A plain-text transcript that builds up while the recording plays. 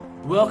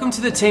Welcome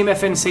to the Team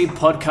FNC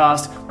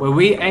podcast, where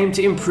we aim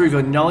to improve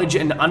your knowledge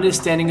and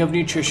understanding of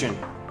nutrition.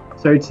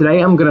 So today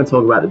I'm going to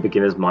talk about the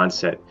beginner's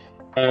mindset.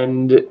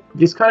 And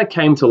this kind of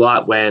came to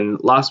light when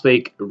last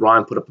week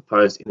Ryan put up a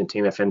post in the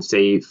Team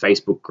FNC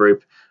Facebook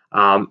group.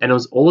 And it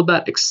was all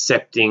about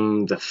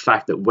accepting the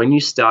fact that when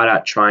you start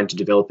out trying to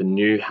develop a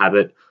new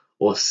habit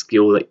or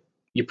skill, that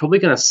you're probably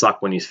going to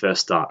suck when you first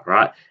start,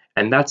 right?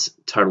 And that's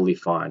totally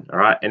fine, all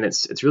right? And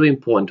it's really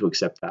important to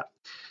accept that.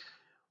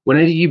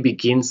 Whenever you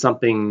begin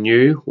something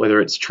new,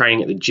 whether it's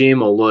training at the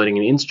gym or learning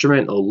an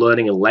instrument or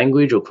learning a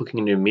language or cooking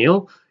a new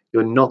meal,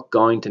 you're not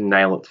going to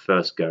nail it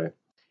first go.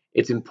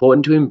 It's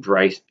important to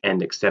embrace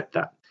and accept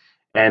that.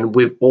 And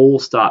we've all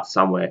start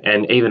somewhere,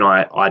 and even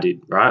I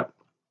did, right?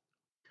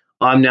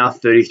 I'm now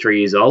 33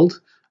 years old,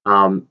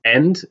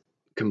 and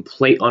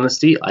complete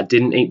honesty, I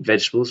didn't eat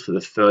vegetables for the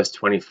first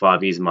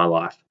 25 years of my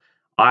life.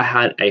 I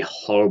had a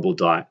horrible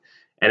diet,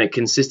 and it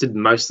consisted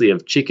mostly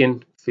of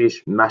chicken,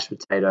 fish, mashed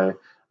potato,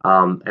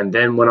 and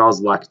then when I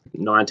was like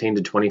 19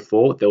 to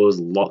 24, there was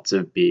lots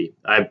of beer.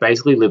 I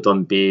basically lived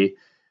on beer,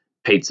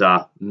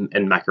 pizza,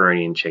 and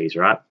macaroni and cheese,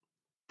 right?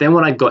 Then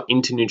when I got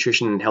into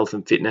nutrition and health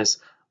and fitness,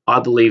 I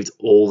believed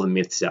all the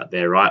myths out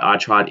there, right? I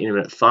tried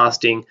intermittent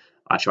fasting,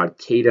 I tried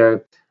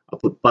keto, I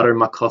put butter in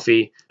my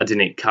coffee, I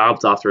didn't eat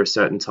carbs after a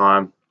certain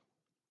time.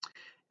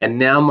 And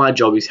now my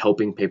job is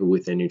helping people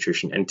with their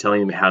nutrition and telling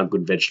them how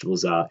good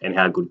vegetables are and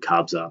how good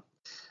carbs are.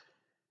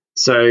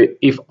 So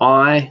if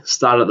I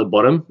started at the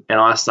bottom and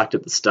I sucked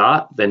at the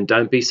start, then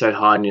don't be so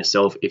hard on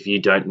yourself if you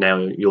don't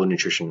nail your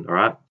nutrition, all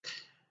right?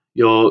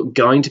 You're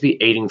going to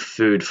be eating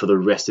food for the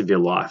rest of your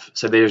life.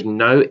 So there's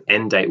no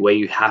end date where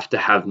you have to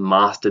have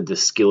mastered the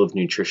skill of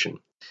nutrition.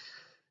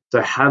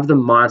 So have the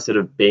mindset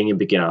of being a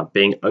beginner,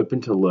 being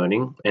open to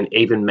learning and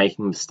even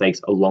making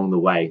mistakes along the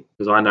way,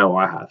 because I know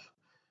I have.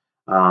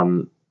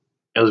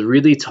 It was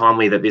really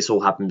timely that this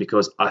all happened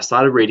because I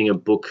started reading a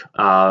book,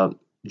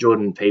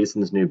 Jordan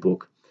Peterson's new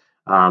book,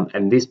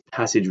 and this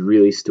passage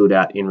really stood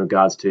out in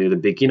regards to the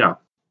beginner.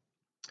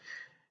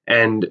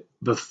 And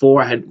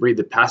before I had read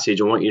the passage,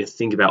 I want you to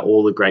think about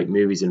all the great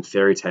movies and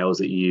fairy tales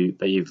that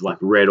you've like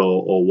read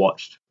or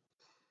watched.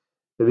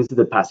 So this is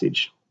the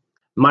passage.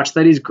 Much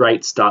that is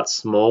great starts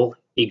small,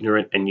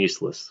 ignorant, and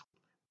useless.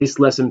 This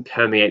lesson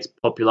permeates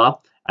popular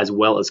as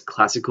well as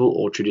classical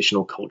or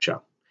traditional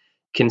culture.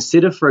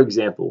 Consider, for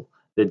example,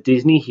 the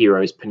Disney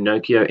heroes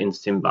Pinocchio and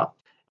Simba,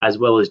 as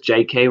well as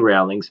J.K.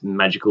 Rowling's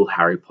magical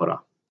Harry Potter.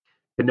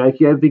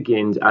 Pinocchio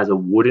begins as a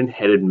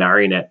wooden-headed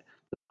marionette,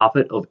 the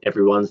puppet of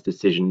everyone's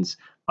decisions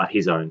but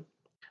his own.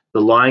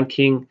 The Lion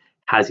King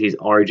has his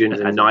origin as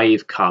a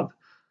naive cub,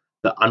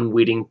 the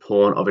unwitting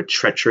pawn of a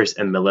treacherous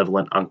and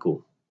malevolent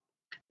uncle.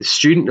 The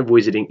student of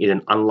wizarding is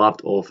an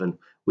unloved orphan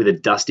with a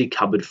dusty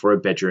cupboard for a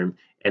bedroom,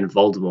 and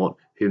Voldemort,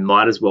 who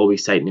might as well be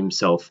Satan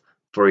himself,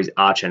 for his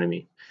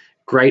archenemy.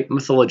 Great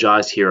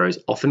mythologized heroes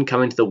often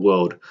come into the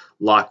world,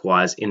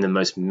 likewise, in the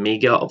most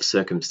meager of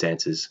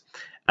circumstances,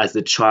 as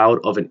the child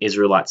of an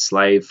Israelite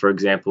slave, for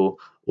example,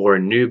 or a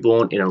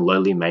newborn in a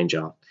lowly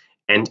manger,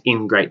 and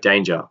in great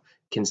danger.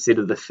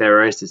 Consider the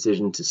Pharaoh's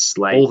decision to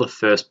slay all the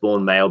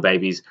firstborn male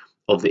babies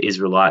of the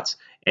Israelites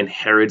and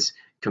Herod's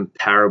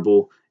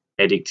comparable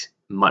edict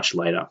much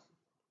later.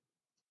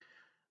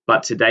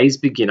 But today's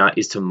beginner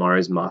is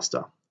tomorrow's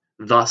master.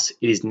 Thus,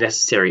 it is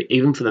necessary,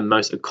 even for the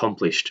most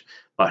accomplished,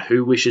 but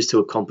who wishes to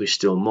accomplish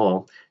still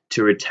more,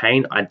 to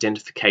retain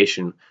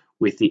identification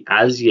with the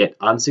as yet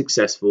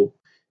unsuccessful,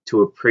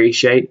 to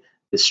appreciate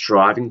the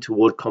striving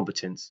toward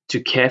competence,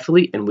 to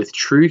carefully and with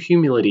true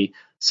humility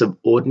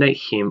subordinate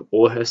him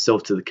or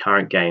herself to the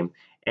current game,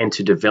 and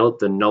to develop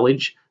the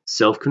knowledge,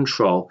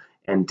 self-control,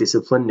 and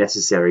discipline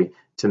necessary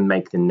to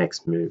make the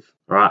next move.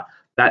 All right,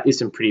 that is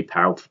some pretty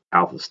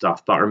powerful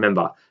stuff. But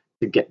remember,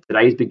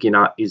 today's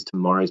beginner is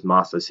tomorrow's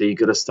master, so you've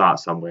got to start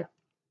somewhere.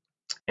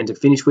 And to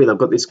finish with, I've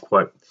got this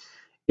quote.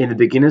 In the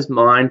beginner's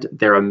mind,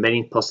 there are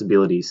many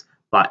possibilities,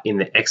 but in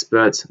the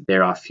experts,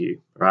 there are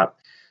few, right?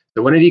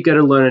 So whenever you go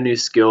to learn a new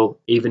skill,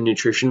 even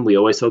nutrition, we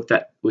always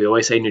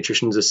say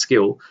nutrition is a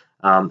skill.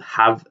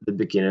 Have the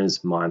beginner's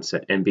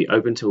mindset and be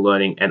open to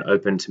learning and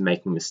open to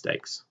making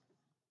mistakes.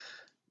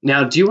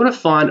 Now, do you want to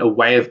find a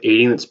way of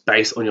eating that's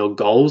based on your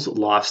goals,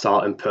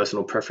 lifestyle, and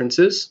personal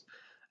preferences?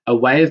 A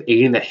way of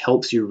eating that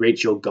helps you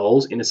reach your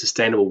goals in a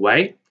sustainable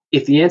way?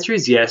 If the answer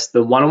is yes,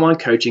 then one-on-one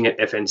coaching at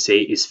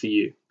FNC is for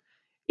you.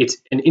 It's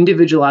an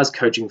individualized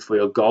coaching for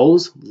your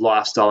goals,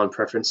 lifestyle, and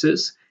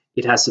preferences.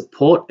 It has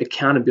support,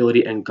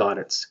 accountability, and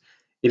guidance.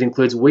 It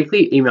includes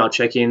weekly email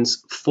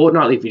check-ins,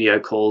 fortnightly video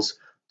calls,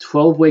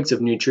 12 weeks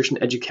of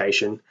nutrition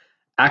education,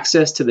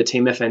 access to the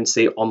Team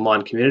FNC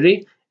online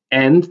community,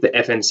 and the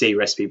FNC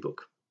recipe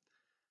book.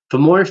 For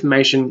more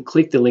information,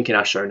 click the link in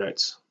our show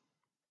notes.